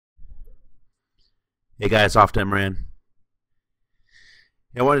Hey guys, off to Imran.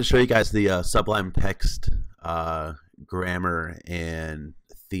 I wanted to show you guys the Sublime text grammar and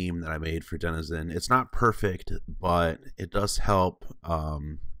theme that I made for Denizen. It's not perfect, but it does help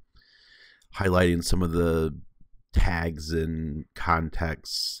highlighting some of the tags and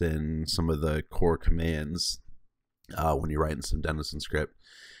contexts and some of the core commands when you're writing some Denizen script.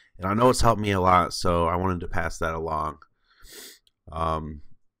 And I know it's helped me a lot, so I wanted to pass that along.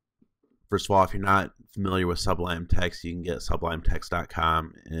 First of all, if you're not familiar with Sublime Text, you can get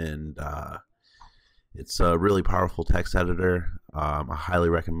sublimetext.com, and it's a really powerful text editor. I highly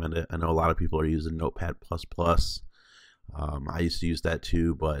recommend it. I know a lot of people are using Notepad++. I used to use that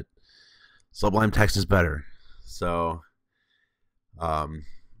too, but Sublime Text is better. So I've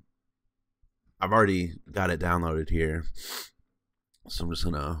already got it downloaded here, so I'm just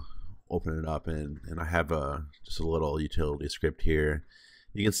gonna open it up, and I have just a little utility script here.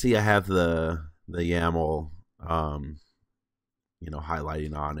 You can see I have the YAML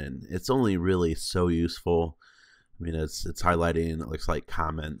highlighting on, and it's only really so useful. I mean, it's highlighting, it looks like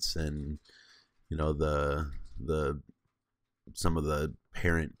comments and the some of the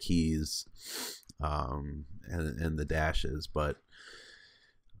parent keys and the dashes, but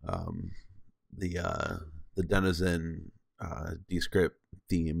the Denizen descript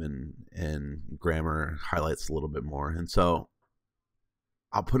theme and grammar highlights a little bit more. And so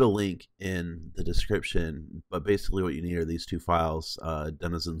I'll put a link in the description, but basically what you need are these two files,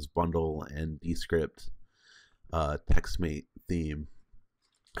 Denizen's bundle and descript textmate theme.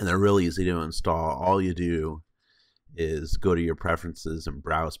 And they're really easy to install. All you do is go to your preferences and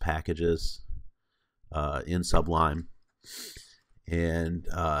browse packages in Sublime. And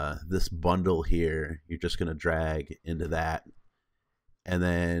this bundle here, you're just going to drag into that. And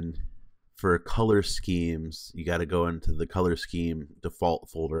then for color schemes, you got to go into the color scheme default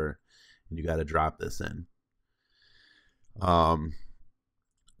folder, and you got to drop this in.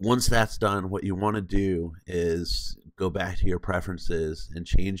 Once that's done, what you want to do is go back to your preferences and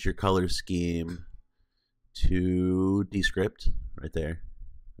change your color scheme to descript right there.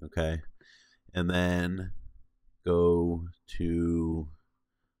 Okay, and then go to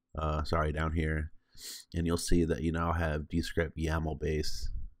down here, and you'll see that you now have descript YAML base.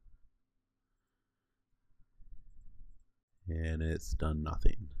 And it's done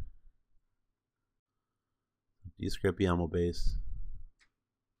nothing. Descript YAML base,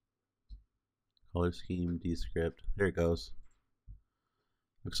 color scheme, descript. There it goes.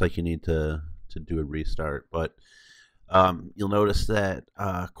 Looks like you need to do a restart, but you'll notice that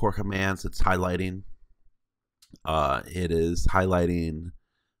core commands, it's highlighting. It is highlighting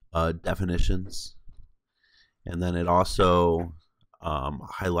definitions, and then it also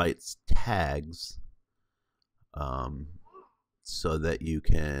highlights tags. So that you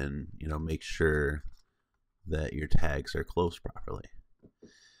can, make sure that your tags are closed properly.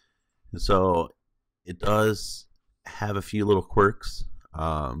 And so it does have a few little quirks.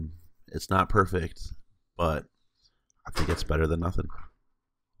 It's not perfect, but I think it's better than nothing.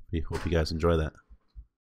 We hope you guys enjoy that.